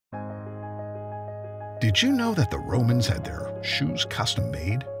Did you know that the Romans had their shoes custom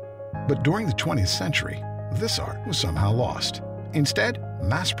made? But during the 20th century, this art was somehow lost. Instead,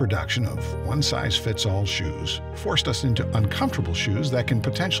 mass production of one-size-fits-all shoes forced us into uncomfortable shoes that can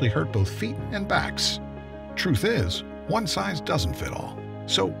potentially hurt both feet and backs. Truth is, one size doesn't fit all.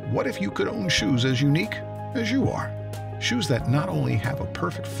 So what if you could own shoes as unique as you are? Shoes that not only have a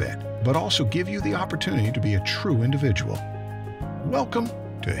perfect fit, but also give you the opportunity to be a true individual. Welcome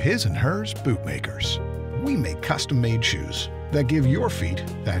to His and Hers Bootmakers. We make custom-made shoes that give your feet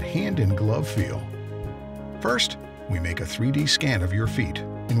that hand-in-glove feel. First, we make a 3D scan of your feet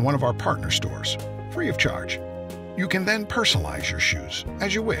in one of our partner stores, free of charge. You can then personalize your shoes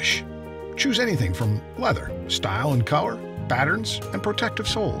as you wish. Choose anything from leather, style and color, patterns, and protective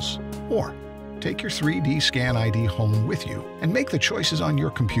soles. Or take your 3D scan ID home with you and make the choices on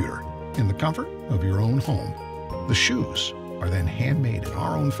your computer in the comfort of your own home. The shoes are then handmade in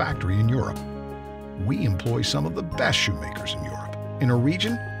our own factory in Europe. We employ some of the best shoemakers in Europe, in a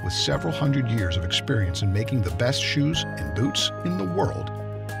region with several hundred years of experience in making the best shoes and boots in the world.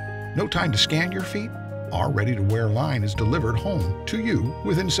 No time to scan your feet? Our ready-to-wear line is delivered home to you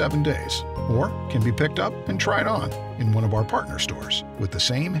within 7 days, or can be picked up and tried on in one of our partner stores with the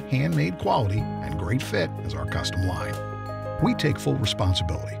same handmade quality and great fit as our custom line. We take full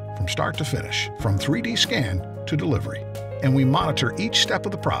responsibility from start to finish, from 3D scan to delivery, and we monitor each step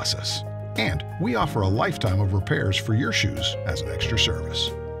of the process. And we offer a lifetime of repairs for your shoes as an extra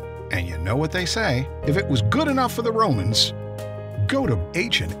service. And you know what they say, if it was good enough for the Romans, go to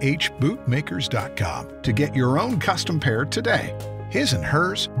hbootmakers.com to get your own custom pair today. His and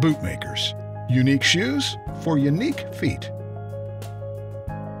Hers Bootmakers. Unique shoes for unique feet.